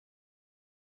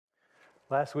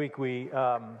Last week we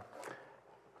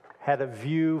had a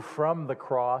view from the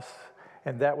cross,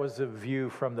 and that was a view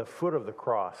from the foot of the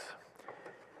cross.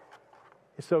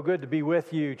 It's so good to be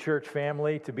with you, church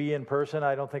family, to be in person.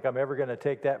 I don't think I'm ever going to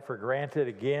take that for granted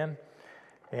again.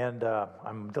 And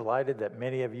I'm delighted that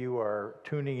many of you are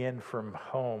tuning in from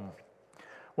home. I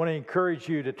want to encourage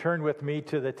you to turn with me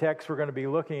to the text we're going to be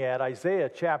looking at,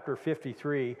 Isaiah chapter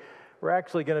 53. We're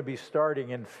actually going to be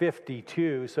starting in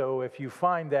 52, so if you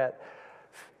find that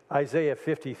Isaiah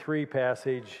 53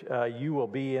 passage, you will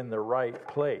be in the right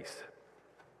place.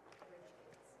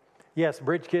 Yes,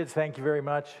 Bridge Kids, thank you very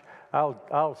much.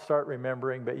 I'll start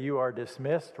remembering, but you are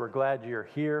dismissed. We're glad you're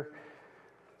here.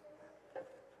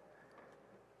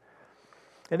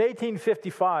 In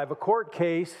 1855, a court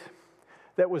case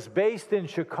that was based in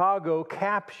Chicago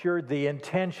captured the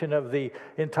attention of the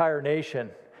entire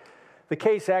nation. The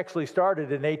case actually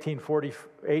started in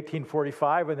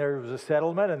 1845, and there was a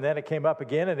settlement, and then it came up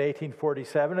again in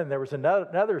 1847, and there was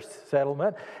another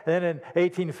settlement. And then in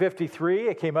 1853,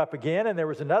 it came up again, and there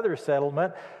was another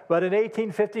settlement. But in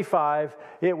 1855,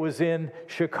 it was in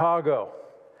Chicago.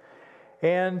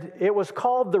 And it was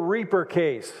called the Reaper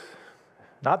case,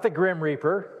 not the Grim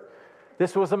Reaper.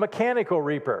 This was a mechanical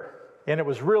reaper, and it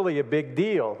was really a big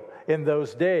deal in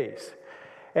those days.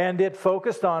 And it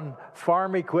focused on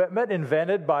farm equipment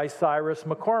invented by Cyrus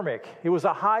McCormick. It was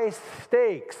a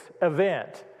high-stakes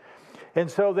event. And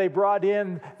so they brought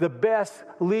in the best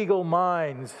legal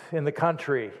minds in the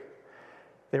country.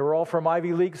 They were all from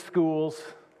Ivy League schools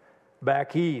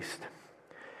back east.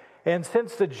 And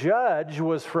since the judge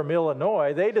was from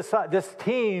Illinois, this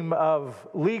team of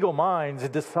legal minds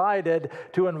decided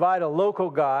to invite a local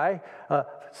guy,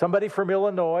 somebody from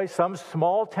Illinois, some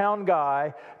small town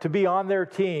guy, to be on their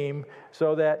team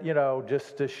so that,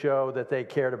 just to show that they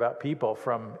cared about people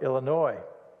from Illinois.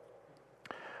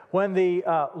 When the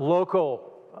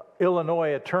local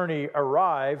Illinois attorney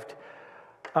arrived,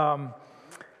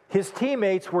 his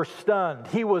teammates were stunned.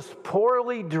 He was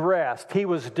poorly dressed. He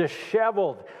was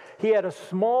disheveled. He had a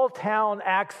small town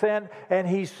accent, and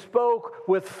he spoke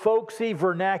with folksy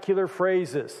vernacular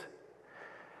phrases.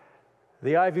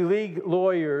 The Ivy League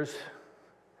lawyers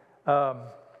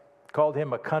called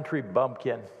him a country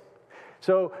bumpkin.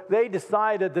 So they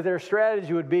decided that their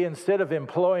strategy would be, instead of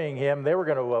employing him, they were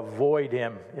going to avoid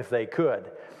him if they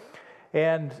could.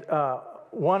 And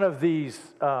one of these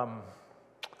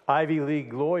Ivy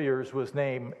League lawyers was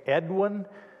named Edwin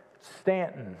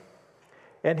Stanton.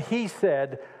 And he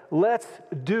said, "Let's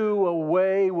do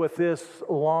away with this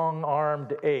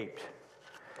long-armed ape."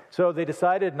 So they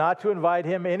decided not to invite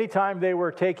him. Anytime they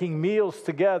were taking meals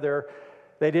together,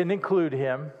 they didn't include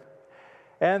him.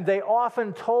 And they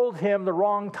often told him the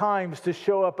wrong times to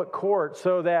show up at court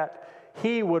so that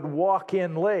he would walk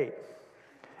in late.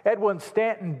 Edwin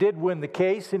Stanton did win the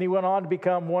case, and he went on to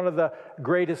become one of the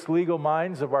greatest legal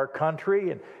minds of our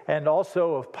country and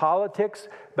also of politics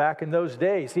back in those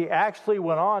days. He actually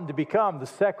went on to become the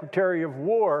Secretary of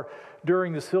War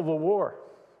during the Civil War.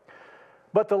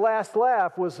 But the last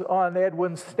laugh was on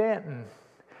Edwin Stanton,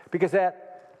 because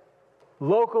that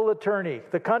local attorney,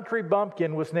 the country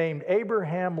bumpkin, was named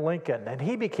Abraham Lincoln, and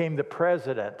he became the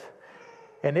president.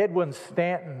 And Edwin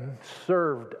Stanton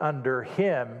served under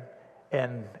him,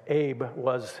 and Abe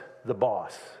was the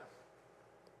boss.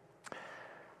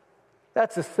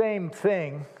 That's the same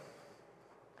thing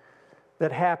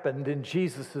that happened in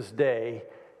Jesus' day.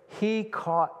 He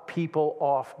caught people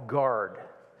off guard.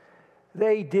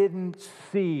 They didn't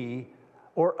see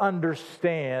or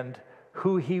understand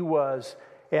who he was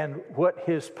and what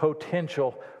his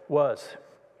potential was.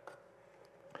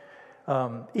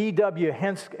 E.W.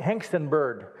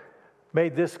 Hengstenberg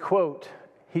made this quote.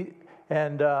 He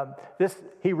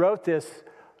wrote this,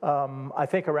 I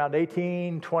think, around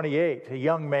 1828. A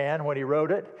young man when he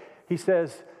wrote it. He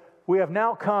says, "We have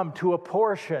now come to a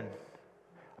portion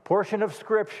of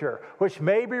Scripture, which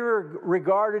may be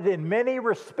regarded in many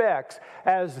respects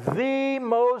as the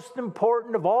most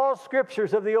important of all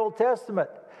Scriptures of the Old Testament,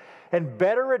 and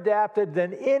better adapted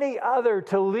than any other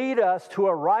to lead us to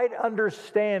a right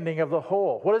understanding of the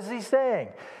whole." What is he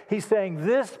saying? He's saying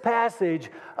this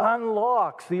passage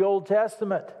unlocks the Old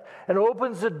Testament and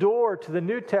opens the door to the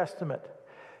New Testament.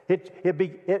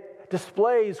 It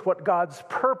displays what God's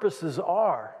purposes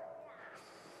are.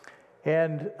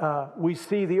 And we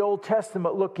see the Old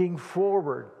Testament looking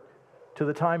forward to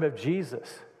the time of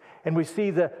Jesus. And we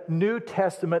see the New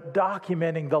Testament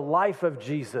documenting the life of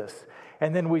Jesus.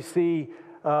 And then we see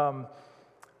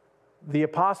the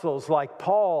apostles like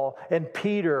Paul and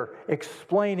Peter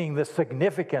explaining the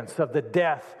significance of the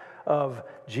death of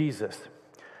Jesus.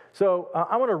 So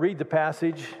I want to read the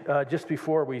passage just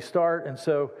before we start. And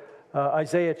so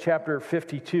Isaiah chapter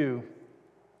 52,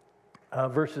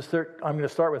 I'm going to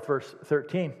start with verse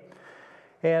 13.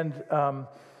 And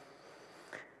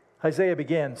Isaiah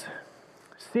begins,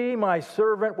 "See, my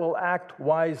servant will act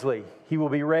wisely. He will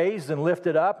be raised and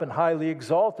lifted up and highly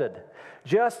exalted.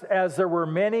 Just as there were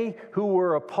many who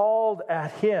were appalled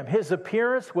at him, his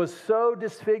appearance was so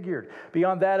disfigured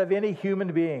beyond that of any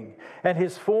human being, and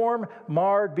his form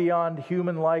marred beyond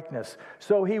human likeness.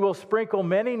 So he will sprinkle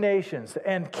many nations,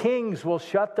 and kings will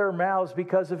shut their mouths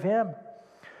because of him.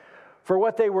 For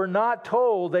what they were not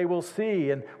told, they will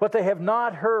see, and what they have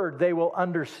not heard, they will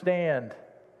understand.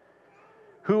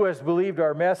 Who has believed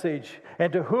our message,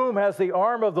 and to whom has the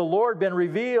arm of the Lord been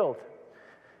revealed?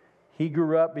 He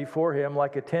grew up before him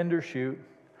like a tender shoot,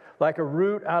 like a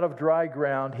root out of dry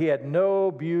ground. He had no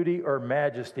beauty or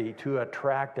majesty to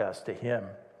attract us to him.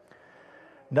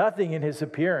 Nothing in his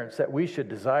appearance that we should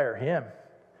desire him.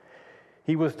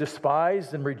 He was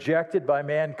despised and rejected by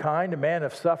mankind, a man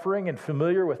of suffering and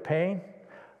familiar with pain,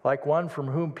 like one from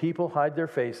whom people hide their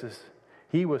faces.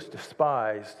 He was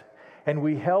despised, and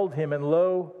we held him in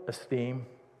low esteem.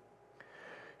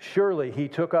 Surely he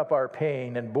took up our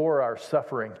pain and bore our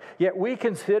suffering. Yet we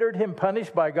considered him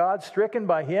punished by God, stricken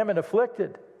by him and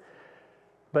afflicted.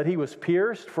 But he was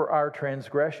pierced for our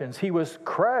transgressions. He was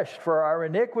crushed for our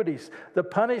iniquities. The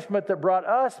punishment that brought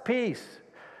us peace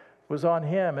was on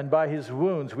him, and by his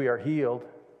wounds we are healed.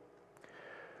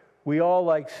 We all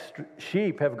like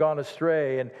sheep have gone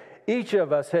astray, and each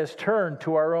of us has turned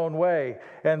to our own way,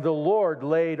 and the Lord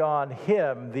laid on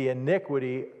him the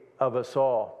iniquity of us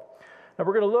all." Now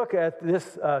we're going to look at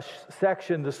this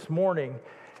section this morning,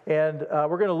 and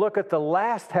we're going to look at the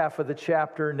last half of the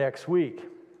chapter next week.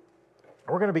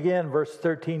 We're going to begin verse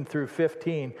 13 through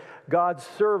 15. God's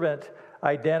servant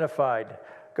identified.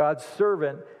 God's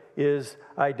servant is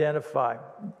identified.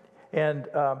 And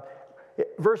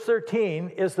verse 13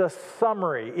 is the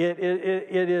summary.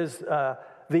 It is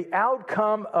the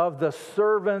outcome of the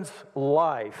servant's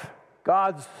life.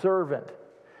 God's servant.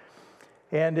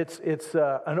 And it's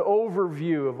an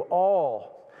overview of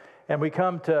all. And we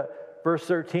come to verse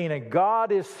 13, and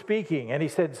God is speaking. And he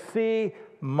said, "See,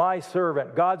 my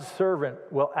servant." God's servant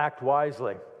will act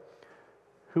wisely.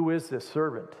 Who is this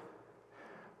servant?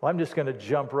 Well, I'm just going to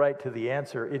jump right to the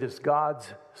answer. It is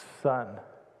God's Son,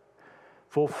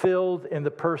 fulfilled in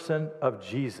the person of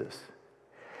Jesus.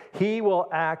 He will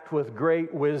act with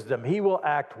great wisdom. He will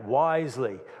act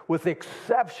wisely, with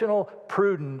exceptional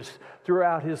prudence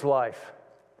throughout his life.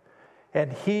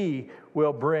 And he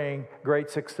will bring great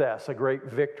success, a great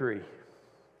victory.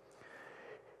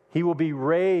 He will be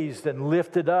raised and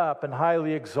lifted up and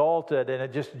highly exalted, and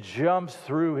it just jumps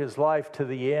through his life to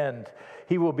the end.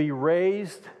 He will be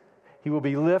raised, he will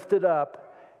be lifted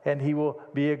up, and he will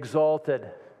be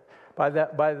exalted. By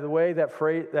the way,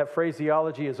 that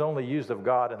phraseology is only used of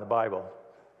God in the Bible,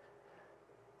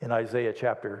 in Isaiah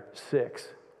chapter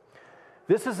 6.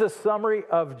 This is a summary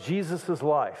of Jesus'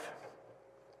 life.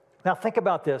 Now think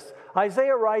about this.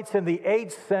 Isaiah writes in the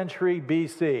 8th century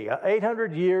BC,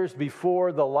 800 years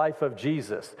before the life of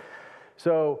Jesus.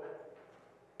 So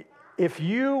if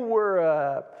you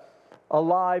were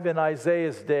alive in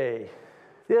Isaiah's day,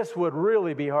 this would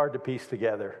really be hard to piece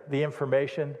together, the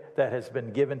information that has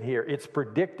been given here. It's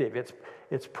predictive,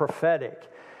 it's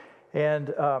prophetic.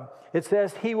 And it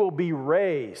says he will be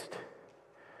raised.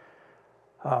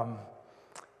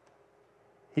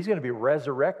 He's going to be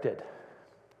resurrected.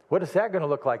 What is that going to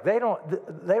look like? They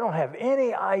don't have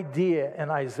any idea in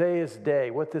Isaiah's day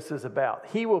what this is about.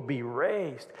 He will be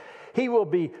raised. He will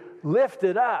be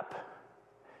lifted up.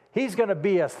 He's going to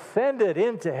be ascended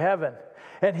into heaven.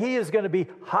 And he is going to be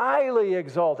highly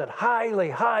exalted, highly,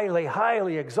 highly,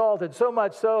 highly exalted, so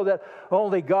much so that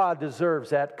only God deserves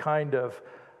that kind of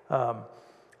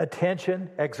attention,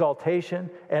 exaltation,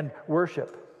 and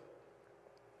worship.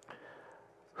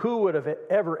 Who would have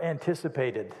ever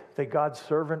anticipated that God's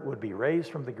servant would be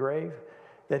raised from the grave,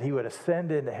 that he would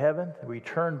ascend into heaven,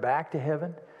 return back to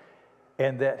heaven,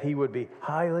 and that he would be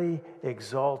highly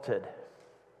exalted?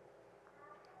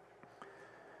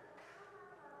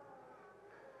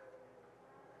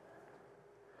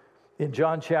 In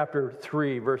John chapter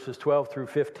 3, verses 12 through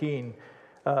 15,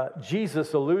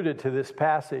 Jesus alluded to this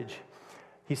passage.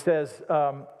 He says,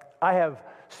 I have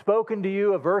spoken to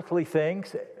you of earthly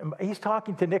things. He's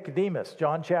talking to Nicodemus,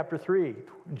 John chapter 3.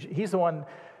 He's the one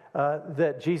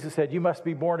that Jesus said, you must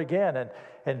be born again.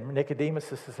 And Nicodemus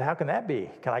says, how can that be?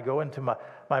 Can I go into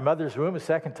my mother's womb a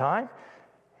second time?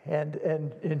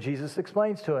 And Jesus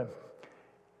explains to him,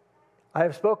 I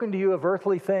have spoken to you of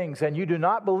earthly things, and you do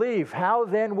not believe. How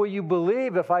then will you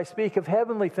believe if I speak of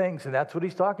heavenly things? And that's what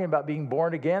he's talking about, being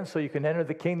born again so you can enter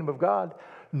the kingdom of God.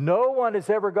 No one has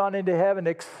ever gone into heaven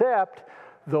except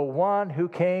the one who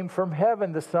came from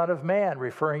heaven, the Son of Man,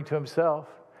 referring to himself.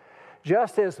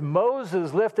 Just as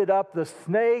Moses lifted up the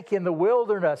snake in the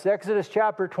wilderness, Exodus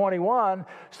chapter 21,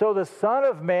 so the Son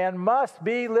of Man must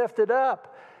be lifted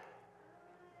up.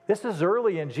 This is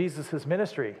early in Jesus'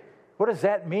 ministry. What does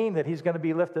that mean, that he's going to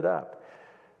be lifted up?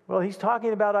 Well, he's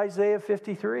talking about Isaiah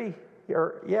 53,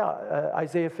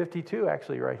 Isaiah 52,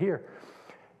 actually, right here.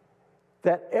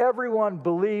 That everyone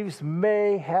believes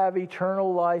may have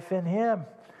eternal life in him.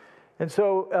 And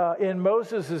so in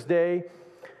Moses' day,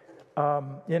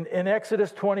 in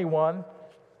Exodus 21,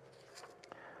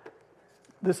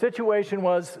 the situation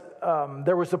was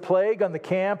there was a plague on the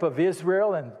camp of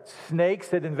Israel, and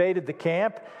snakes had invaded the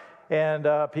camp,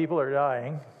 and people are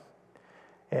dying.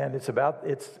 And it's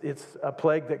a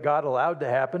plague that God allowed to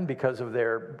happen because of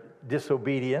their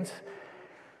disobedience.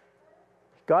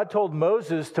 God told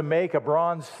Moses to make a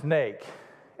bronze snake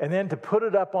and then to put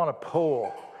it up on a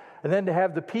pole, and then to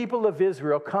have the people of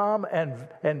Israel come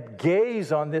and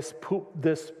gaze on this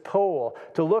pole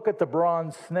to look at the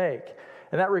bronze snake.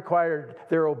 And that required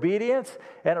their obedience,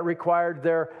 and it required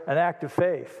an act of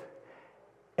faith.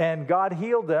 And God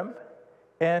healed them,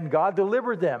 and God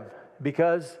delivered them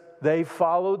because they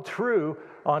followed through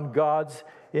on God's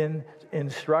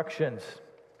instructions.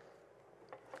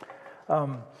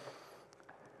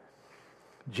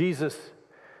 Jesus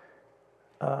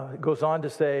goes on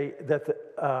to say that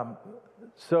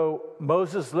so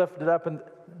Moses lifted up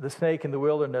the snake in the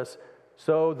wilderness,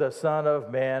 so the Son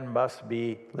of Man must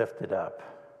be lifted up,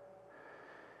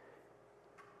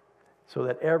 so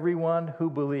that everyone who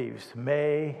believes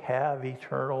may have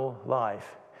eternal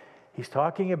life. He's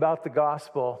talking about the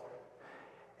gospel,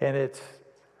 and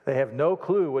they have no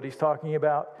clue what he's talking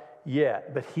about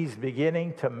yet, but he's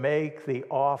beginning to make the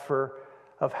offer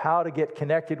of how to get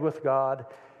connected with God,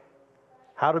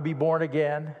 how to be born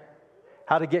again,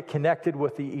 how to get connected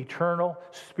with the eternal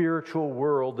spiritual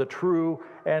world, the true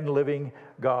and living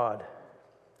God.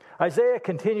 Isaiah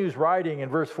continues writing in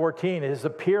verse 14, his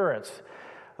appearance.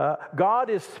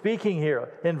 God is speaking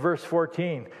here in verse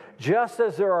 14. Just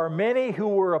as there are many who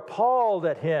were appalled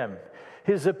at him,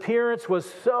 his appearance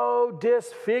was so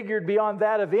disfigured beyond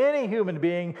that of any human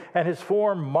being, and his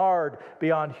form marred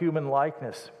beyond human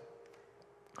likeness.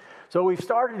 So we've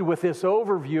started with this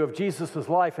overview of Jesus'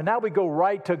 life, and now we go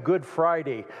right to Good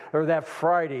Friday, or that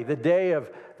Friday, the day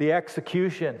of the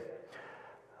execution,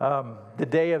 the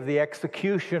day of the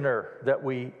executioner that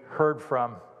we heard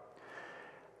from.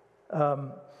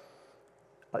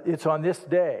 It's on this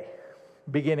day,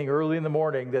 beginning early in the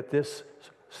morning, that this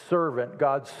servant,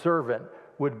 God's servant,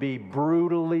 would be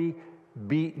brutally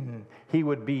beaten. He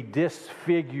would be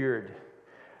disfigured.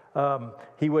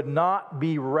 He would not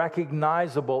be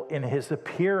recognizable in his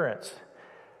appearance.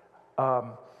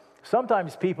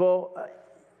 Sometimes people,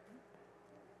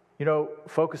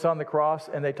 focus on the cross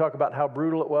and they talk about how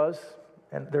brutal it was,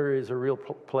 and there is a real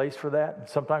place for that. And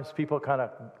sometimes people kind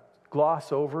of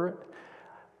gloss over it.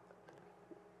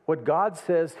 What God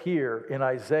says here in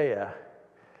Isaiah,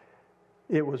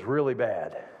 it was really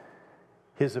bad.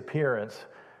 His appearance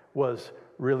was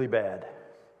really bad.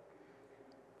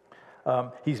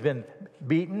 He's been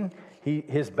beaten.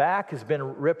 His back has been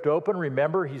ripped open.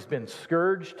 Remember, he's been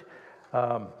scourged.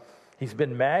 He's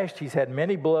been mashed. He's had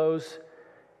many blows.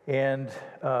 And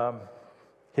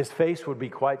his face would be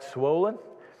quite swollen.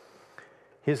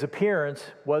 His appearance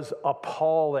was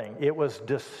appalling. It was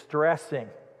distressing.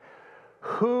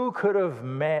 Who could have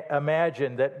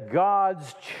imagined that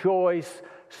God's choice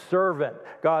servant,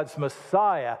 God's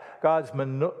Messiah, God's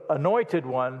anointed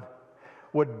one,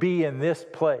 would be in this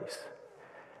place?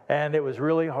 And it was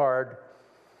really hard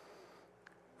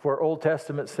for Old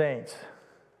Testament saints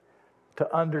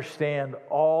to understand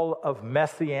all of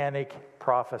messianic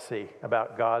prophecy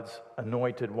about God's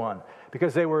anointed one,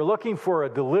 because they were looking for a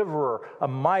deliverer, a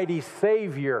mighty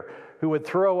Savior who would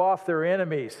throw off their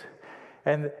enemies.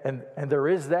 And there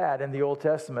is that in the Old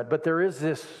Testament, but there is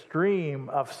this stream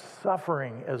of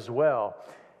suffering as well,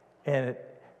 and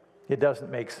it doesn't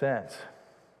make sense.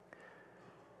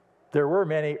 There were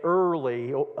many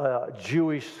early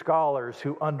Jewish scholars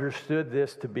who understood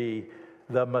this to be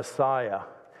the Messiah.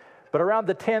 But around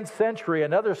the 10th century,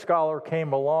 another scholar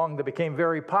came along that became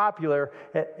very popular,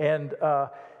 and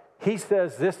he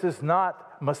says this is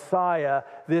not Messiah,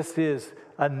 this is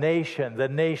a nation, the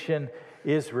nation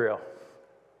Israel.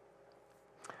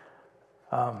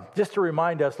 Just to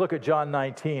remind us, look at John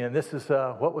 19, and this is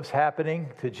what was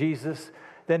happening to Jesus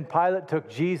Then Pilate took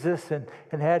Jesus and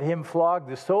had him flogged.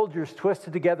 The soldiers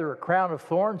twisted together a crown of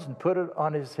thorns and put it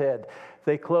on his head.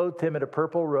 They clothed him in a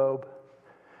purple robe.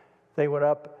 They went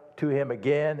up to him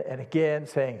again and again,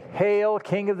 saying, "Hail,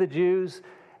 King of the Jews!"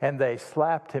 And they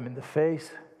slapped him in the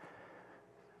face.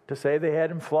 To say they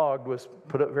had him flogged was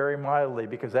put it very mildly,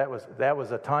 because that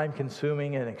was a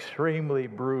time-consuming and extremely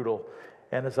brutal.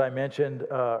 And as I mentioned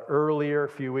earlier, a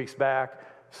few weeks back,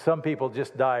 some people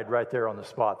just died right there on the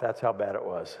spot. That's how bad it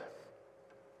was.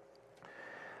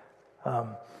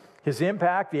 His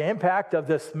impact, the impact of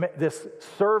this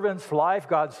servant's life,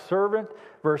 God's servant,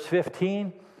 verse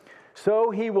 15,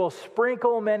 so he will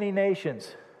sprinkle many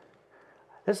nations.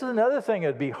 This is another thing that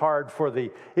would be hard for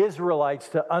the Israelites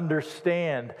to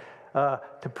understand,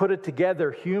 to put it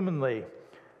together humanly.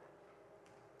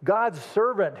 God's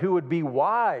servant who would be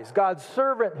wise, God's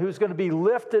servant who's going to be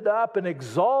lifted up and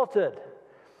exalted.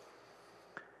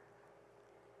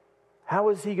 How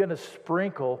is he going to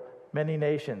sprinkle many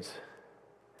nations?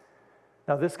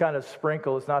 Now, this kind of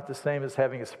sprinkle is not the same as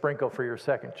having a sprinkle for your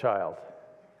second child.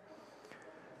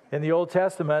 In the Old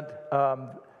Testament,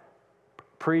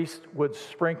 priests would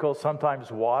sprinkle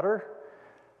sometimes water,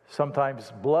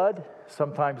 sometimes blood,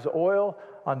 sometimes oil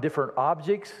on different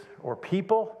objects or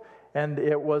people, and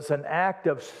it was an act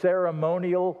of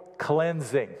ceremonial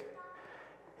cleansing.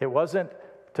 It wasn't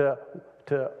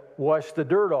to wash the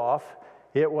dirt off.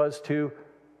 It was to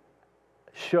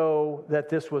show that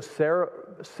this was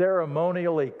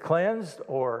ceremonially cleansed,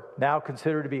 or now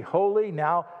considered to be holy,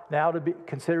 now to be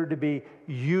considered to be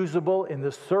usable in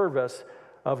the service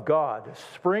of God,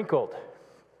 sprinkled.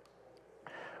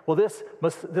 Well, this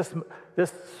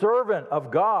servant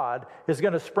of God is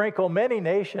going to sprinkle many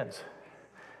nations,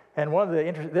 and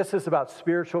this is about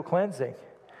spiritual cleansing.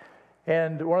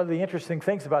 And one of the interesting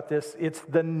things about this, it's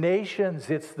the nations,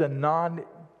 it's the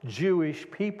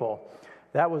non-Jewish people.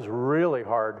 That was really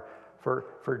hard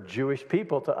for Jewish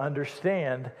people to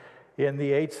understand in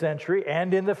the 8th century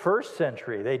and in the 1st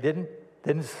century. They didn't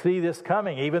see this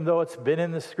coming, even though it's been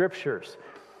in the Scriptures.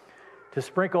 To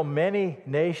sprinkle many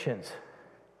nations.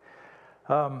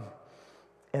 And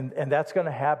that's going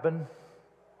to happen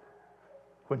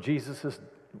when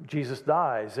Jesus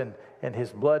dies and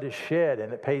his blood is shed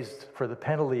and it pays for the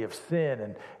penalty of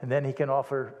sin. And then he can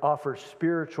offer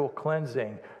spiritual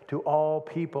cleansing to all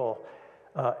people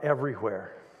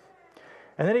everywhere.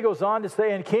 And then he goes on to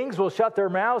say, and kings will shut their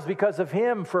mouths because of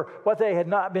him, for what they had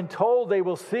not been told they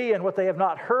will see, and what they have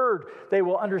not heard they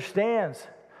will understand.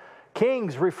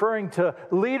 Kings referring to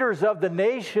leaders of the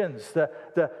nations,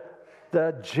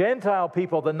 the Gentile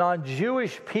people, the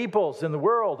non-Jewish peoples in the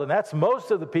world, and that's most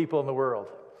of the people in the world.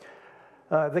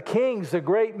 The kings, the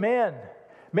great men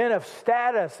of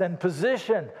status and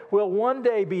position, will one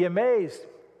day be amazed.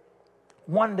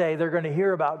 One day they're going to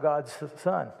hear about God's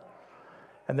Son.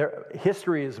 And their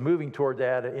history is moving toward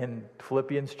that in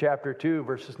Philippians chapter 2,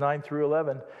 verses 9 through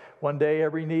 11. One day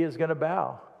every knee is going to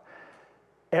bow.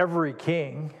 Every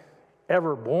king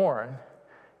ever born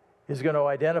is going to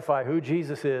identify who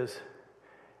Jesus is,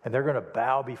 and they're going to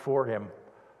bow before him,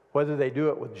 whether they do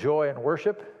it with joy and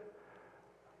worship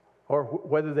or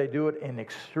whether they do it in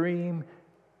extreme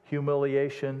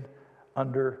humiliation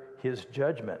under his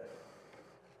judgment.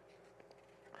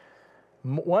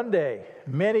 One day,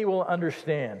 many will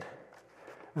understand.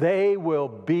 They will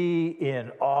be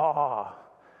in awe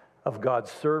of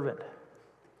God's servant.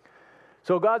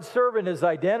 So God's servant is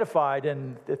identified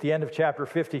at the end of chapter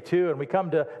 52, and we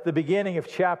come to the beginning of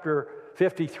chapter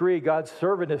 53. God's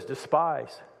servant is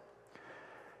despised.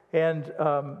 And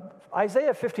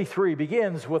Isaiah 53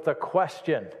 begins with a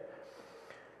question.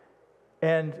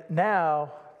 And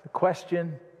now the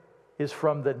question is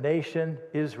from the nation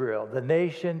Israel. The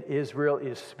nation Israel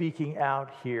is speaking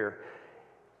out here.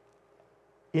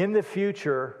 In the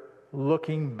future,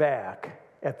 looking back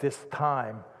at this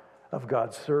time of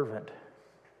God's servant.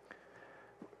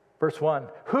 Verse 1,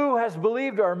 who has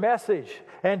believed our message,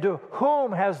 and to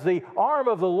whom has the arm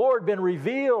of the Lord been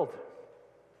revealed?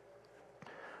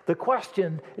 The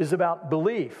question is about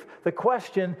belief. The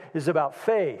question is about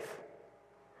faith.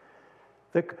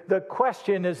 The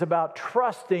question is about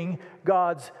trusting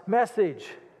God's message.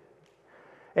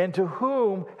 And to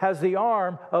whom has the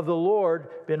arm of the Lord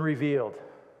been revealed?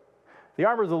 The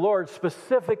arm of the Lord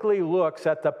specifically looks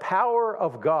at the power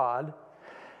of God,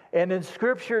 and in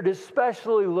Scripture it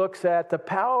especially looks at the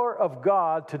power of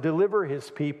God to deliver his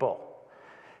people.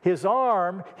 His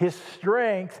arm, his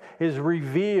strength is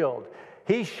revealed.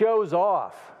 He shows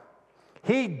off.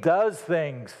 He does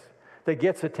things that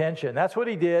gets attention. That's what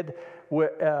he did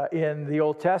in the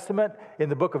Old Testament, in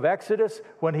the book of Exodus,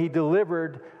 when he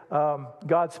delivered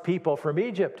God's people from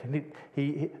Egypt.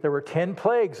 There were 10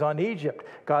 plagues on Egypt.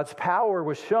 God's power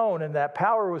was shown, and that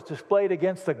power was displayed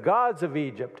against the gods of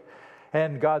Egypt.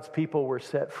 And God's people were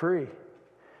set free.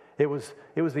 It was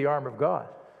the arm of God.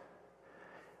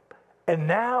 And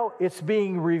now it's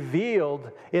being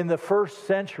revealed in the first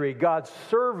century. God's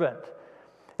servant,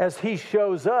 as he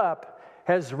shows up,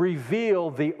 has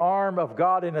revealed the arm of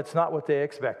God, and it's not what they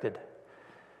expected.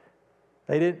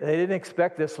 They didn't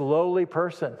expect this lowly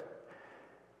person.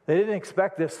 They didn't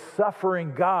expect this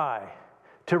suffering guy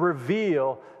to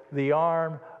reveal the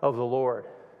arm of the Lord.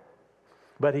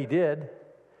 But he did.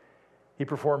 He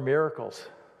performed miracles.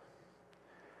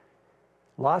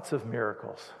 Lots of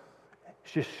miracles.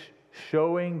 Just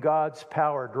showing God's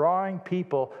power, drawing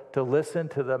people to listen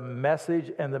to the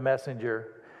message and the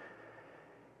messenger.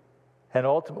 And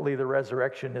ultimately, the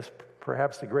resurrection is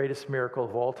perhaps the greatest miracle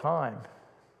of all time.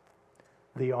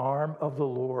 The arm of the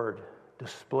Lord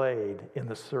displayed in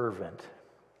the servant.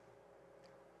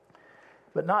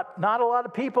 But not a lot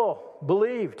of people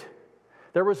believed.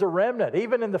 There was a remnant.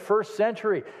 Even in the first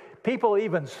century, people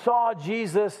even saw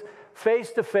Jesus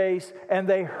face to face, and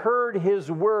they heard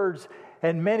his words,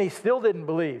 and many still didn't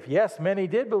believe. Yes, many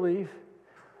did believe.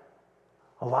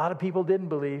 A lot of people didn't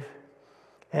believe.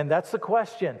 And that's the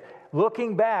question.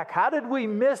 Looking back, how did we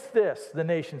miss this, the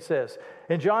nation says.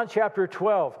 In John chapter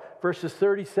 12, verses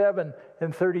 37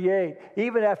 and 38,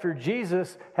 even after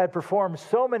Jesus had performed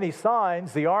so many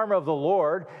signs, the arm of the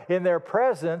Lord, in their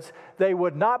presence, they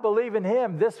would not believe in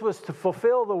him. This was to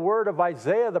fulfill the word of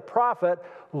Isaiah the prophet.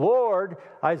 Lord,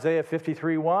 Isaiah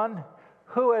 53:1,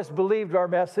 who has believed our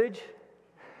message?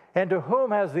 And to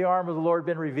whom has the arm of the Lord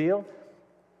been revealed?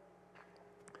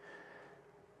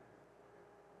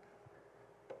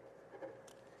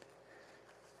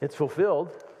 It's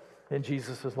fulfilled in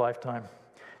Jesus' lifetime.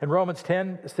 In Romans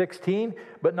 10:16,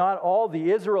 but not all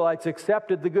the Israelites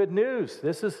accepted the good news.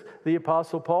 This is the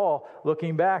Apostle Paul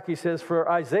looking back. He says, for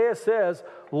Isaiah says,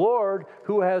 Lord,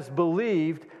 who has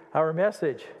believed our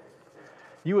message?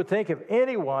 You would think if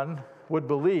anyone would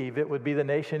believe, it would be the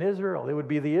nation Israel. It would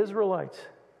be the Israelites.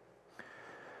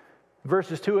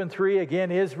 Verses 2 and 3,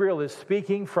 again, Israel is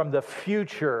speaking from the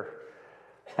future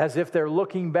as if they're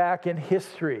looking back in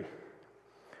history.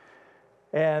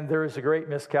 And there is a great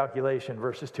miscalculation,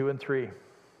 verses 2 and 3.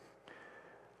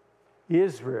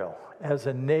 Israel, as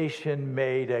a nation,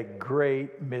 made a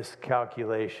great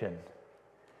miscalculation.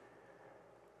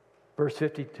 Verse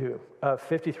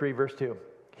 53, verse 2.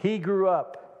 He grew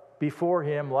up before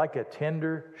him like a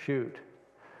tender shoot,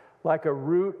 like a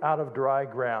root out of dry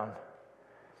ground.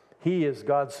 He is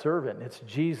God's servant. It's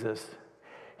Jesus.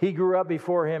 He grew up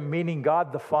before him, meaning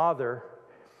God the Father,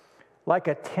 like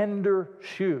a tender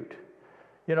shoot.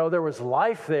 You know, there was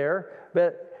life there,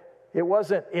 but it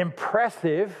wasn't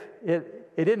impressive.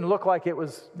 It didn't look like it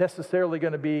was necessarily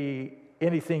going to be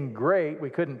anything great. We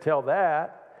couldn't tell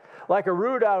that. Like a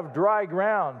root out of dry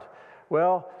ground.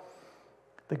 Well,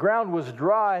 the ground was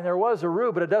dry and there was a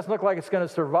root, but it doesn't look like it's going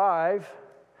to survive.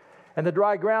 And the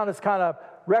dry ground is kind of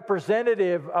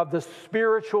representative of the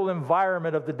spiritual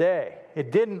environment of the day.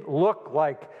 It didn't look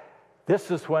like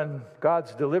this is when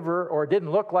God's deliverer, or it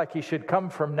didn't look like he should come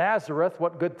from Nazareth.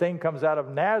 What good thing comes out of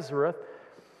Nazareth?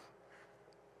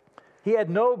 He had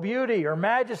no beauty or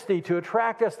majesty to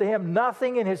attract us to him,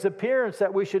 nothing in his appearance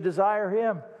that we should desire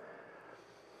him.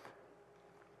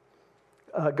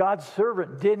 God's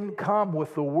servant didn't come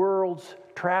with the world's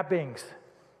trappings.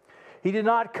 He did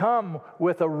not come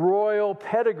with a royal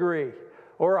pedigree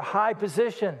or a high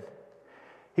position.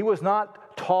 He was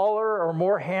not taller or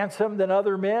more handsome than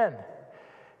other men.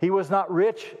 He was not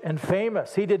rich and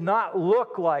famous. He did not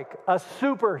look like a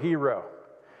superhero.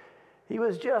 He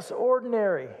was just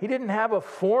ordinary. He didn't have a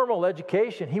formal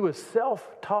education. He was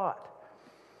self-taught.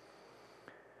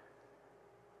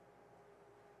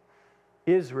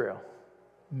 Israel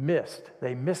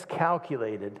they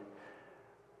miscalculated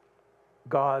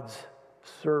God's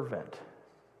servant.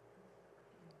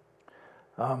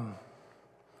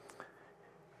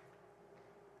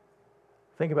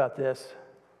 Think about this.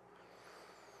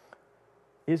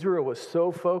 Israel was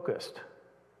so focused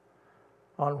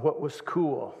on what was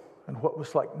cool and what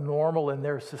was like normal in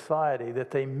their society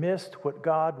that they missed what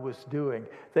God was doing.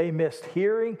 They missed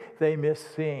hearing, they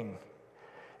missed seeing.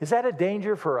 Is that a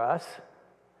danger for us?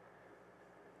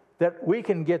 That we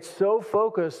can get so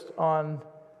focused on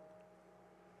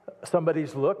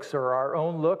somebody's looks or our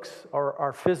own looks or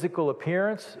our physical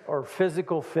appearance or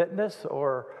physical fitness,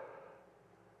 or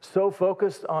so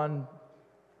focused on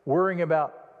worrying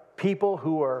about people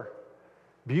who are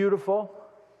beautiful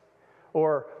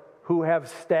or who have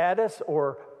status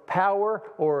or power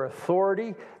or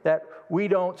authority, that we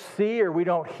don't see or we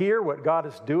don't hear what God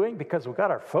is doing because we've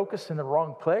got our focus in the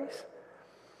wrong place?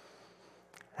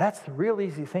 That's the real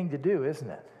easy thing to do, isn't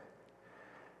it?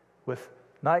 With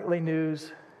nightly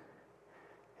news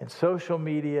and social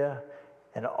media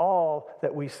and all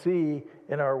that we see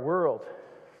in our world.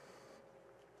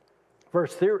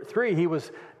 Verse 3, he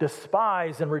was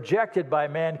despised and rejected by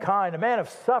mankind, a man of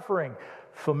suffering,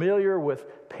 familiar with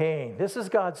pain. This is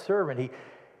God's servant.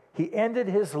 He ended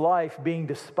his life being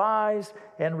despised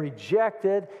and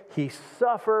rejected. He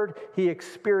suffered. He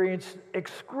experienced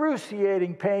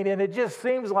excruciating pain, and it just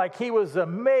seems like he was a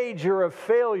major of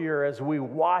failure as we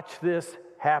watch this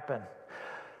happen.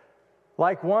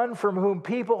 Like one from whom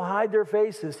people hide their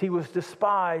faces, he was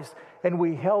despised, and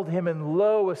we held him in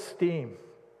low esteem.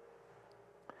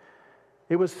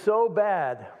 It was so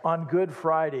bad on Good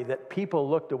Friday that people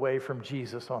looked away from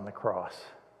Jesus on the cross.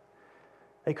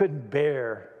 They couldn't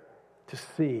bear to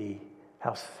see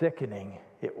how sickening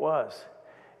it was.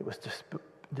 It was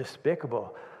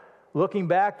despicable. Looking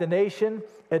back, the nation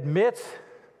admits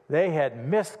they had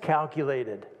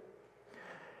miscalculated.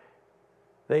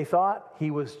 They thought he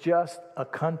was just a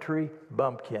country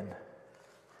bumpkin.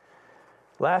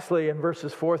 Lastly, in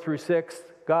verses 4 through 6,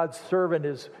 God's servant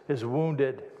is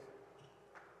wounded.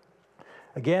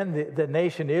 Again, the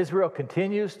nation Israel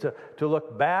continues to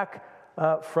look back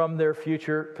from their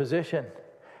future position.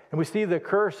 And we see the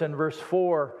curse in verse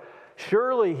 4.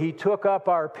 Surely he took up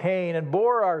our pain and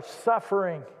bore our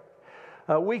suffering.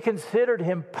 We considered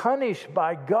him punished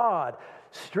by God,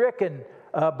 stricken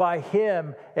by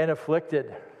him and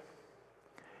afflicted.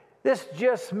 This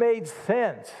just made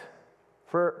sense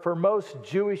for most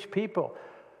Jewish people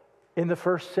in the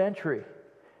first century.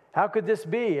 How could this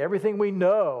be? Everything we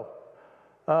know,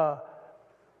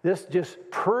 this just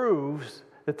proves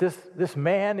that this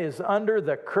man is under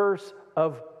the curse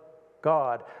of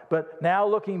God. But now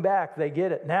looking back, they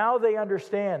get it. Now they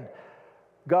understand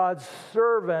God's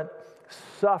servant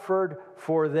suffered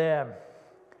for them.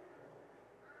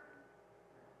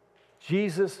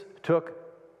 Jesus took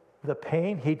the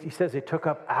pain. He says he took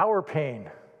up our pain.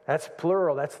 That's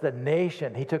plural. That's the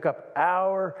nation. He took up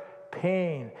our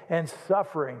pain and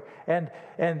suffering and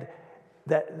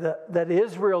that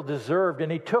Israel deserved,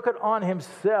 and he took it on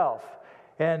himself.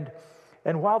 And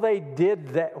while he did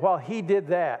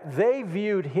that, they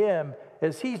viewed him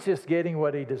as he's just getting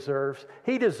what he deserves.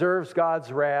 He deserves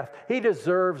God's wrath. He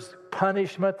deserves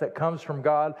punishment that comes from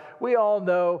God. We all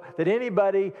know that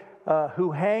anybody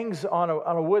who hangs on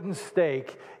a wooden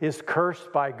stake is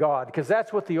cursed by God, because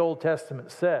that's what the Old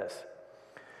Testament says.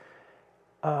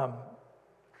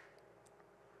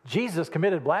 Jesus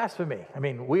committed blasphemy. I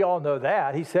mean, we all know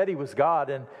that. He said he was God,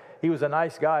 and he was a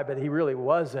nice guy, but he really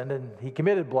wasn't. And he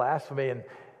committed blasphemy, and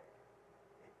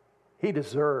he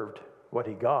deserved what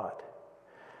he got.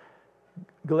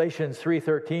 Galatians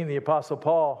 3:13, the Apostle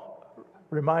Paul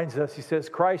reminds us, he says,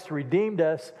 Christ redeemed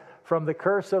us from the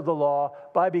curse of the law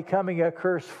by becoming a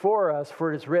curse for us,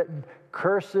 for it is written,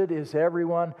 cursed is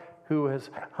everyone who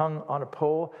is hung on a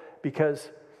pole,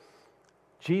 because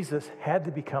Jesus had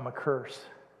to become a curse.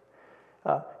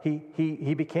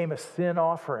 He became a sin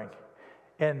offering.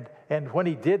 And when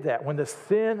he did that, when the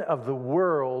sin of the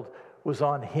world was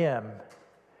on him,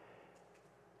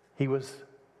 he was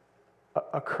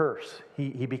a curse.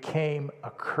 He became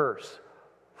a curse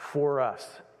for us.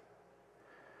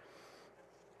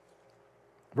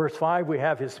 Verse 5, we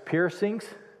have his piercings.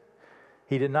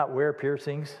 He did not wear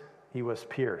piercings. He was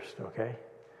pierced, okay?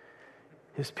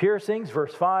 His piercings,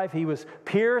 verse 5, he was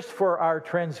pierced for our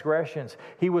transgressions.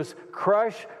 He was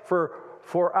crushed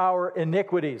for our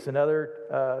iniquities,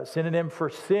 another synonym for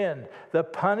sin. The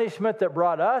punishment that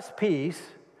brought us peace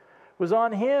was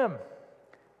on him.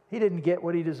 He didn't get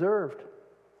what he deserved.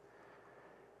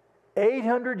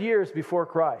 800 years before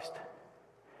Christ,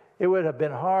 it would have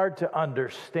been hard to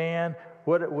understand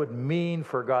what it would mean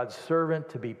for God's servant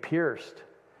to be pierced.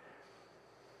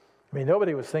 I mean,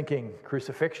 nobody was thinking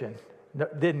crucifixion.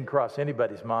 Didn't cross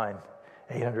anybody's mind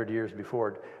 800 years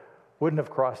before. Wouldn't have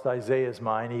crossed Isaiah's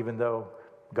mind, even though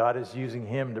God is using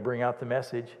him to bring out the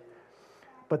message.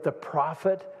 But the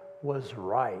prophet was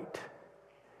right.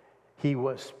 He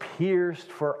was pierced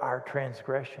for our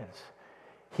transgressions.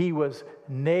 He was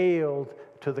nailed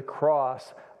to the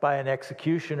cross by an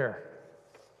executioner.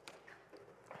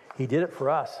 He did it for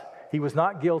us. He was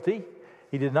not guilty.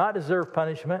 He did not deserve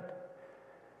punishment.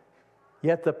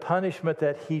 Yet the punishment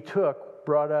that he took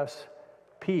brought us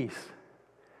peace.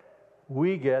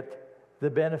 We get the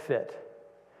benefit.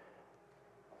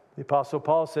 The Apostle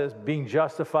Paul says, being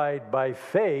justified by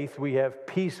faith, we have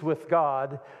peace with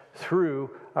God through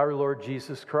our Lord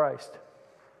Jesus Christ.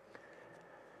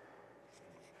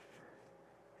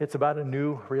 It's about a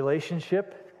new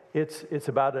relationship. It's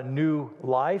about a new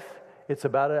life. It's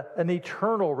about an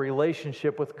eternal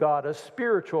relationship with God, a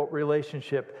spiritual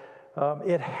relationship.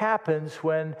 It happens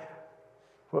when,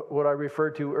 what I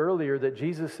referred to earlier that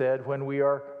Jesus said, when we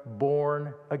are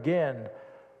born again,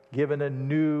 given a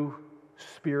new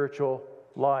spiritual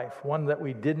life, one that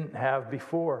we didn't have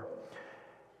before.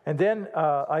 And then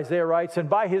Isaiah writes, and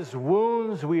by his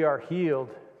wounds we are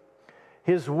healed.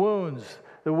 His wounds,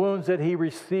 the wounds that he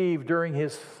received during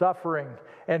his suffering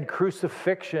and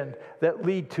crucifixion that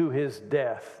lead to his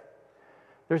death.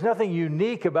 There's nothing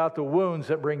unique about the wounds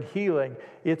that bring healing.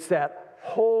 It's that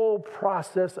whole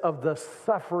process of the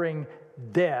suffering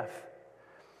death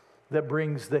that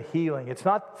brings the healing. It's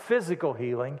not physical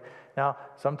healing. Now,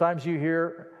 sometimes you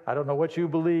hear, I don't know what you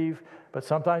believe, but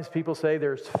sometimes people say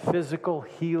there's physical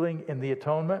healing in the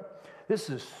atonement.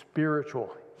 This is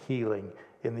spiritual healing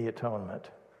in the atonement.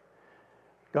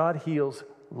 God heals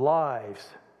lives.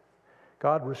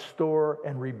 God restores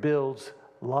and rebuilds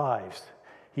lives.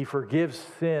 He forgives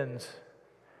sins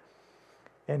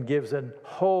and gives a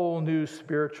whole new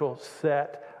spiritual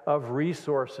set of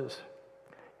resources.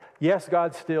 Yes,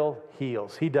 God still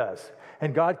heals. He does.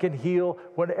 And God can heal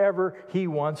whenever He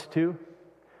wants to.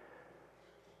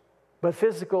 But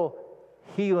physical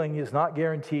healing is not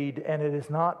guaranteed, and it is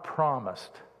not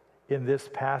promised in this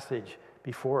passage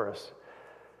before us.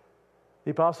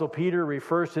 The Apostle Peter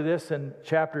refers to this in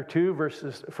chapter 2,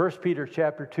 1 Peter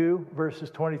chapter 2,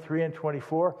 verses 23 and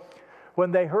 24.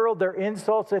 When they hurled their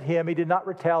insults at him, he did not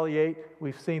retaliate.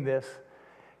 We've seen this.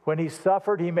 When he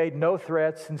suffered, he made no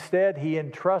threats. Instead, he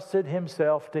entrusted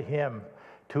himself to him,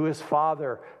 to his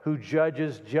Father, who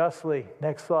judges justly.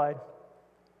 Next slide.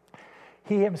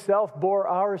 He himself bore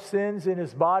our sins in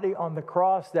his body on the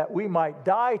cross that we might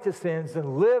die to sins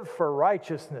and live for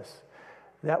righteousness.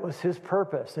 That was his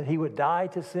purpose, that he would die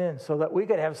to sin so that we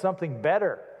could have something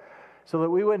better, so that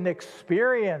we wouldn't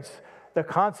experience the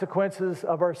consequences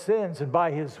of our sins. And by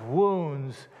his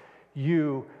wounds,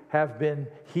 you have been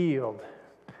healed.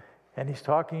 And he's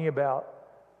talking about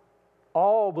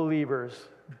all believers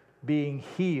being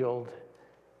healed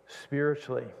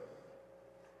spiritually.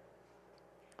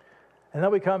 And then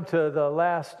we come to the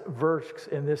last verse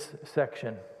in this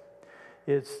section.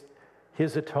 It's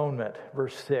his atonement,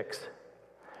 verse 6.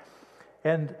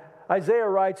 And Isaiah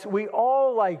writes, we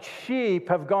all like sheep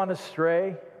have gone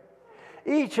astray.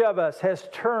 Each of us has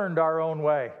turned our own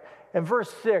way. In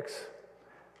verse 6,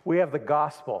 we have the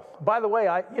gospel. By the way,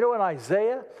 in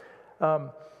Isaiah,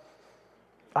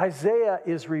 Isaiah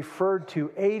is referred to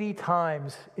 80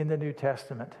 times in the New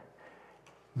Testament.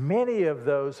 Many of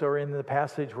those are in the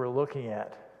passage we're looking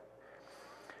at.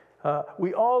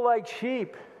 We all like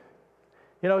sheep.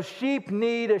 Sheep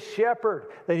need a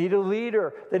shepherd. They need a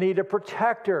leader. They need a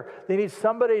protector. They need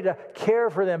somebody to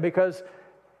care for them because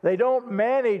they don't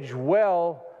manage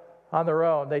well on their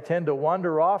own. They tend to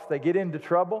wander off. They get into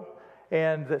trouble.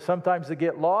 And sometimes they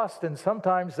get lost. And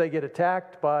sometimes they get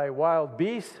attacked by wild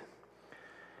beasts.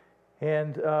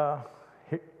 And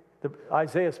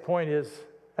Isaiah's point is,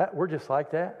 we're just like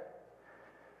that.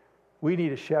 We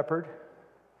need a shepherd.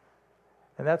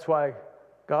 And that's why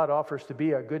God offers to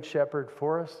be a good shepherd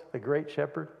for us, the great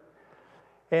shepherd.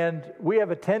 And we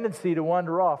have a tendency to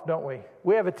wander off, don't we?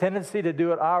 We have a tendency to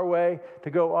do it our way, to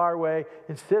go our way,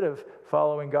 instead of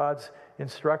following God's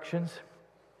instructions.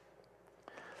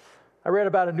 I read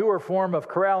about a newer form of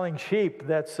corralling sheep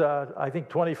that's, I think,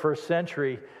 21st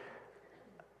century.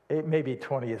 It may be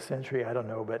 20th century, I don't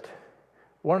know. But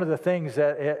one of the things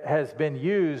that has been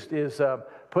used is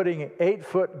putting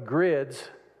 8-foot grids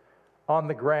on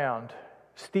the ground.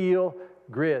 Steel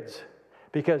grids,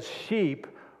 because sheep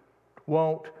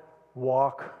won't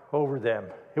walk over them.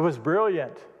 It was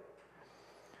brilliant.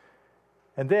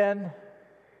 And then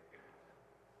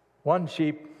one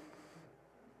sheep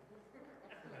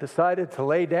decided to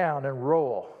lay down and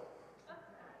roll,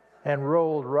 and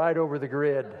rolled right over the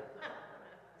grid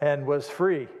and was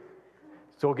free.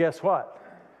 So guess what?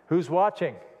 Who's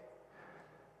watching?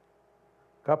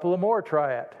 A couple of more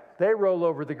try it. They roll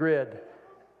over the grid.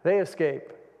 They escape.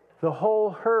 The whole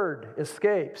herd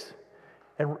escapes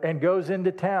and goes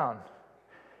into town.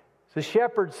 The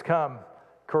shepherds come,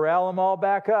 corral them all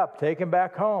back up, take them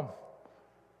back home.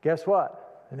 Guess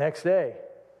what? The next day,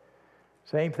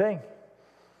 same thing.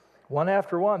 One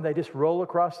after one, they just roll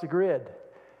across the grid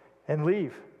and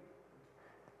leave.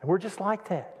 And we're just like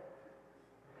that.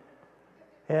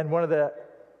 And one of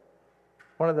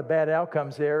the bad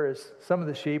outcomes there is some of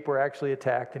the sheep were actually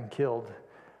attacked and killed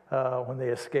when they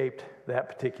escaped that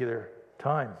particular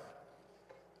time.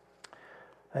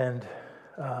 And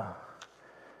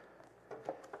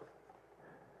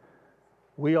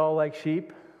We all, like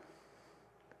sheep,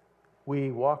 we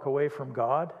walk away from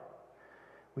God.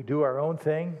 We do our own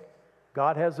thing.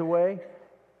 God has a way,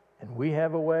 and we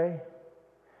have a way.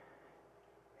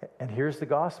 And here's the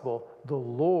gospel. The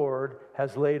Lord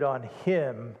has laid on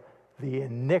him the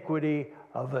iniquity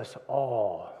of us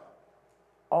all.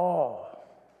 All.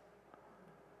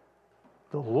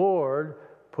 The Lord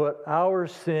put our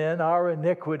sin, our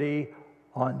iniquity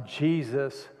on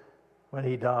Jesus when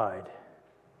he died.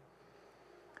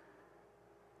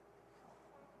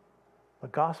 The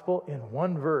gospel in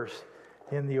one verse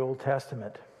in the Old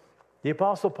Testament. The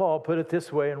Apostle Paul put it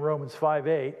this way in Romans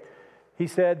 5:8. He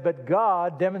said, "But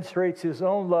God demonstrates his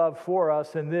own love for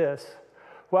us in this: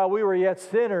 while we were yet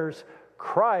sinners,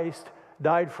 Christ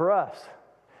died for us."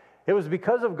 It was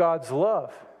because of God's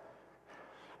love.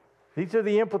 These are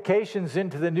the implications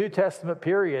into the New Testament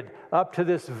period up to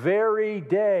this very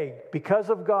day. Because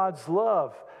of God's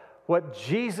love, what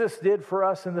Jesus did for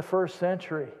us in the first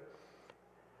century.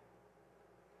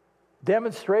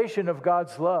 Demonstration of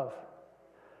God's love.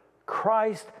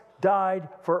 Christ died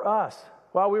for us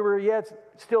while we were yet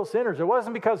still sinners. It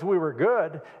wasn't because we were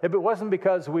good. It wasn't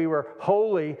because we were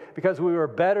holy, because we were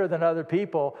better than other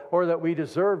people, or that we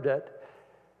deserved it.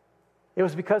 It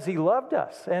was because he loved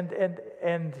us.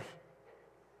 And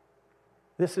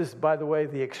this is, by the way,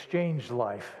 the exchange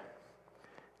life.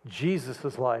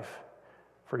 Jesus' life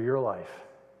for your life.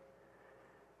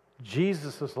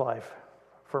 Jesus' life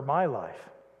for my life.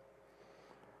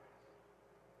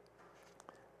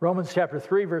 Romans chapter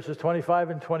 3, verses 25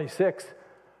 and 26,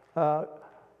 Paul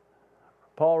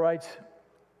writes,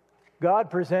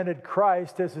 God presented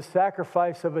Christ as a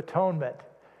sacrifice of atonement.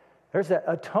 There's that.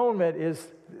 Atonement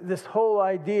is this whole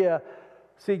idea.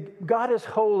 See, God is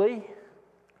holy,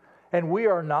 and we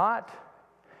are not.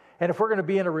 And if we're going to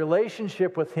be in a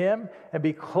relationship with him and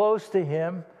be close to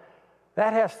him,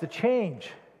 that has to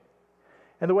change.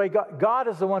 And the way God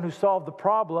is the one who solved the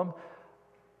problem.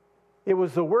 It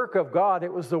was the work of God.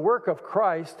 It was the work of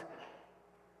Christ.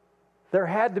 There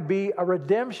had to be a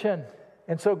redemption.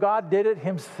 And so God did it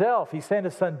himself. He sent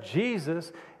his son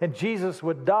Jesus, and Jesus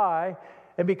would die.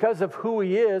 And because of who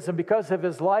he is and because of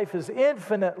his life is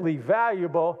infinitely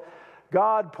valuable,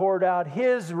 God poured out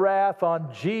his wrath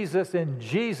on Jesus, and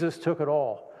Jesus took it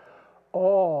all.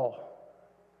 All.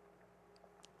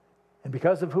 And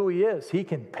because of who he is, he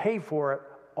can pay for it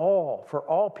all, for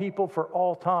all people, for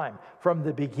all time, from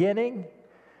the beginning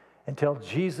until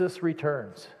Jesus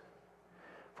returns.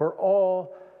 For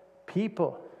all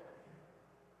people.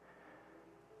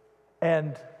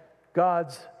 And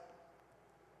God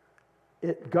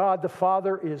the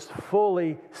Father is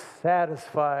fully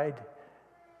satisfied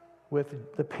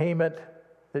with the payment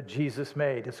that Jesus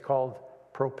made. It's called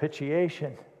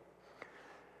propitiation.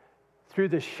 Through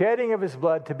the shedding of his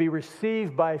blood to be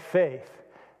received by faith.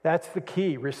 That's the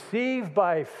key. Received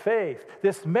by faith.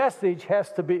 This message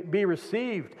has to be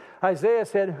received. Isaiah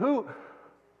said,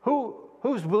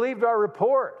 who's believed our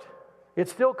report? It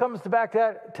still comes back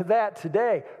to that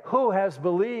today. Who has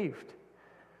believed?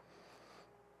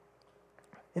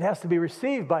 It has to be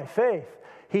received by faith.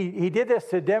 He did this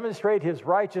to demonstrate his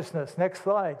righteousness. Next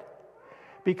slide.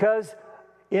 Because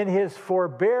in his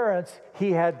forbearance,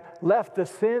 he had left the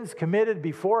sins committed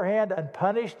beforehand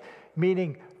unpunished,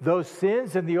 meaning those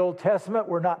sins in the Old Testament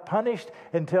were not punished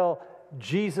until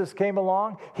Jesus came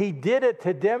along. He did it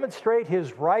to demonstrate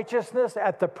his righteousness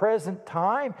at the present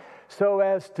time, so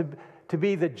as to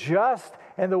be the just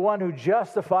and the one who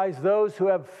justifies those who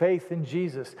have faith in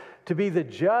Jesus. To be the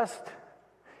just.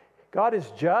 God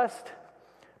is just,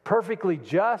 perfectly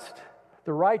just,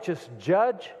 the righteous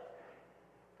judge.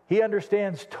 He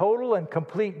understands total and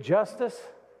complete justice,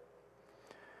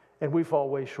 and we fall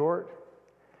way short.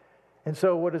 And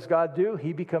so what does God do?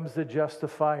 He becomes the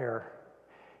justifier.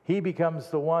 He becomes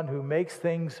the one who makes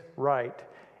things right.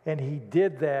 And he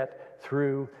did that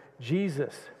through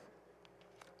Jesus.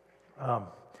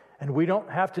 And we don't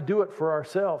have to do it for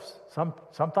ourselves.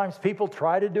 Sometimes people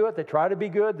try to do it. They try to be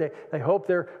good. They hope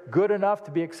they're good enough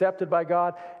to be accepted by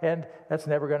God. And that's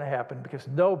never going to happen, because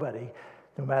nobody,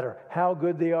 no matter how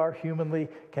good they are humanly,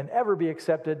 can ever be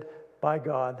accepted by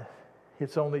God.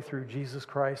 It's only through Jesus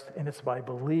Christ, and it's by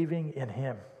believing in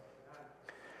him.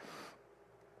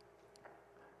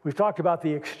 We've talked about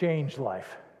the exchange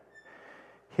life.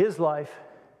 His life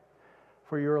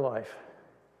for your life.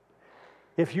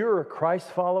 If you're a Christ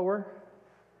follower,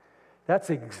 that's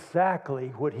exactly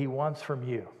what he wants from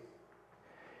you.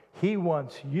 He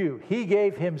wants you. He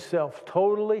gave himself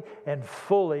totally and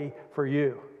fully for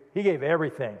you. He gave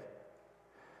everything.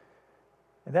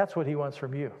 And that's what he wants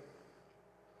from you.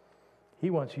 He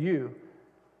wants you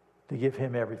to give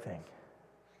him everything.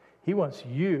 He wants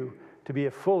you to be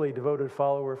a fully devoted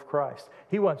follower of Christ.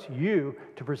 He wants you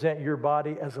to present your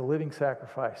body as a living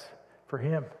sacrifice for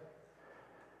Him.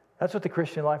 That's what the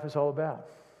Christian life is all about.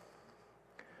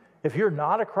 If you're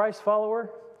not a Christ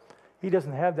follower, He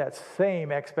doesn't have that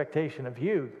same expectation of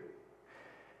you.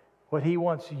 What He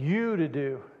wants you to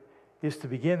do is to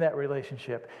begin that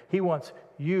relationship. He wants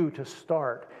you to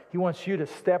start. He wants you to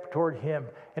step toward Him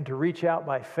and to reach out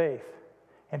by faith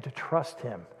and to trust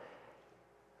Him.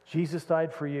 Jesus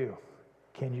died for you.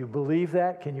 Can you believe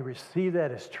that? Can you receive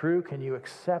that as true? Can you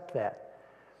accept that?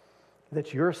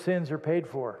 That your sins are paid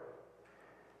for.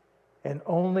 And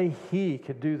only He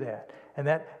could do that. And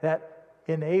that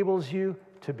enables you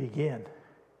to begin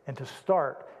and to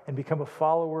start and become a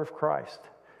follower of Christ.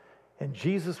 And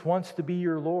Jesus wants to be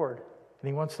your Lord. And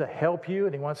He wants to help you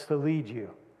and He wants to lead you.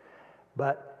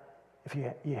 But if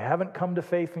you haven't come to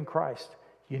faith in Christ,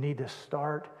 you need to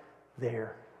start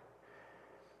there.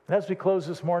 And as we close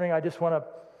this morning, I just want to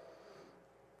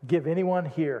give anyone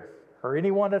here or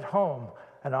anyone at home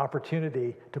an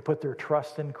opportunity to put their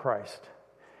trust in Christ.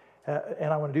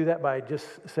 And I want to do that by just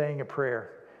saying a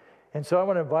prayer. And so I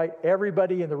want to invite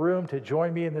everybody in the room to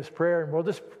join me in this prayer. And we'll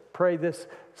just pray this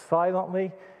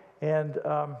silently. And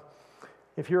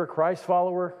if you're a Christ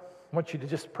follower, I want you to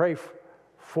just pray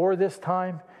for this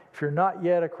time. If you're not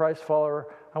yet a Christ follower,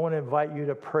 I want to invite you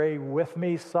to pray with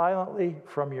me silently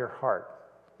from your heart.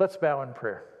 Let's bow in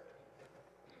prayer.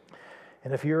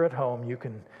 And if you're at home, you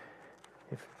can,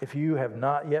 if you have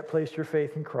not yet placed your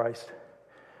faith in Christ,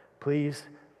 please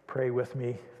pray with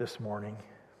me this morning.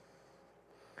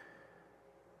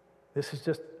 This is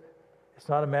just, it's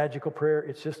not a magical prayer.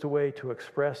 It's just a way to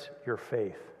express your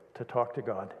faith, to talk to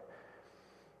God.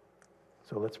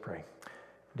 So let's pray.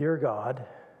 Dear God,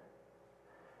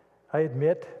 I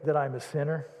admit that I'm a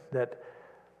sinner, that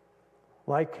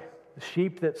like the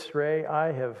sheep that stray,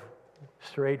 I have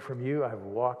strayed from you. I've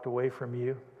walked away from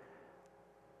you.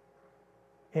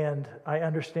 And I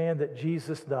understand that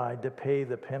Jesus died to pay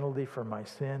the penalty for my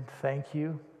sin. Thank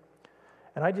you.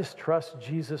 And I just trust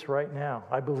Jesus right now.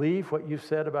 I believe what you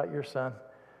said about your Son.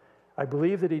 I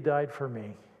believe that He died for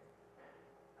me.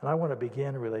 And I want to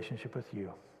begin a relationship with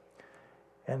you.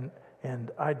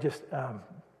 And I just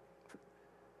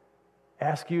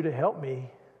ask you to help me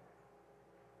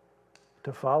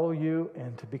to follow you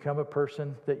and to become a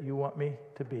person that you want me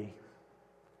to be.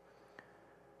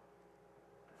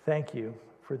 Thank you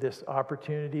for this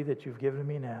opportunity that you've given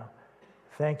me now.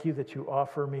 Thank you that you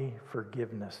offer me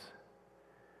forgiveness.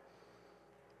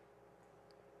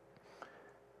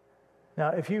 Now,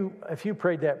 if you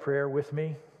prayed that prayer with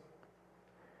me,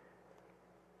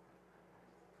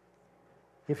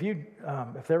 if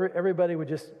everybody would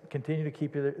just continue to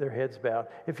keep their heads bowed.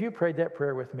 If you prayed that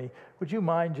prayer with me, would you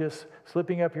mind just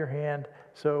slipping up your hand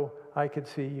so I could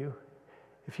see you?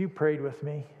 If you prayed with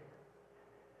me,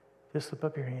 just slip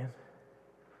up your hand.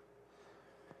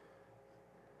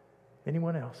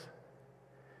 Anyone else?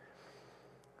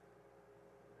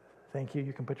 Thank you.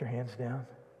 You can put your hands down.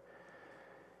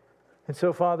 And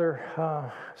so,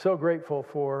 Father, so grateful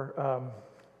for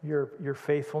your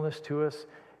faithfulness to us.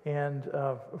 And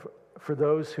for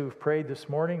those who've prayed this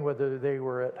morning, whether they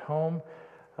were at home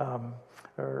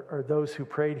or those who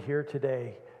prayed here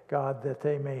today, God, that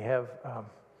they may have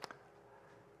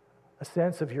a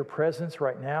sense of your presence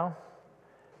right now.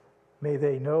 May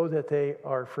they know that they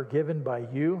are forgiven by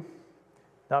you,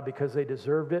 not because they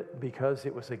deserved it, because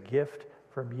it was a gift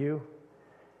from you.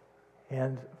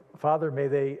 And Father, may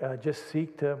they just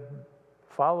seek to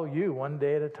follow you one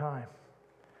day at a time.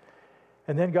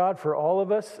 And then, God, for all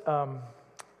of us,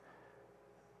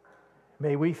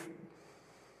 may we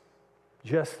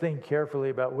just think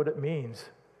carefully about what it means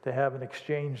to have an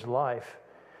exchanged life,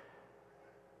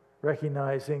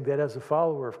 recognizing that as a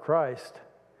follower of Christ,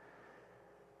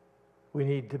 we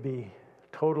need to be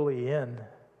totally in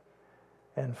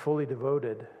and fully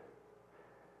devoted.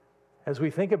 As we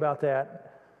think about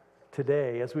that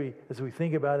today, as we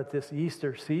think about it this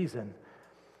Easter season,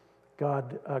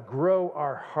 God, grow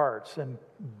our hearts and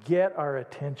get our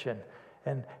attention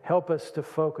and help us to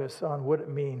focus on what it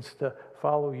means to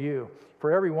follow you.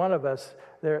 For every one of us,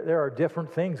 there are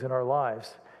different things in our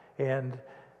lives, and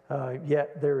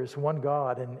yet there is one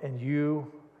God, and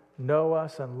you know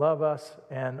us and love us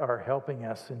and are helping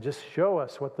us, and just show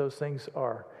us what those things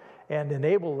are and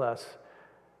enable us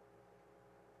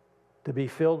to be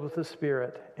filled with the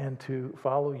Spirit and to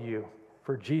follow you.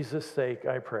 For Jesus' sake,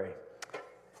 I pray.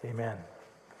 Amen.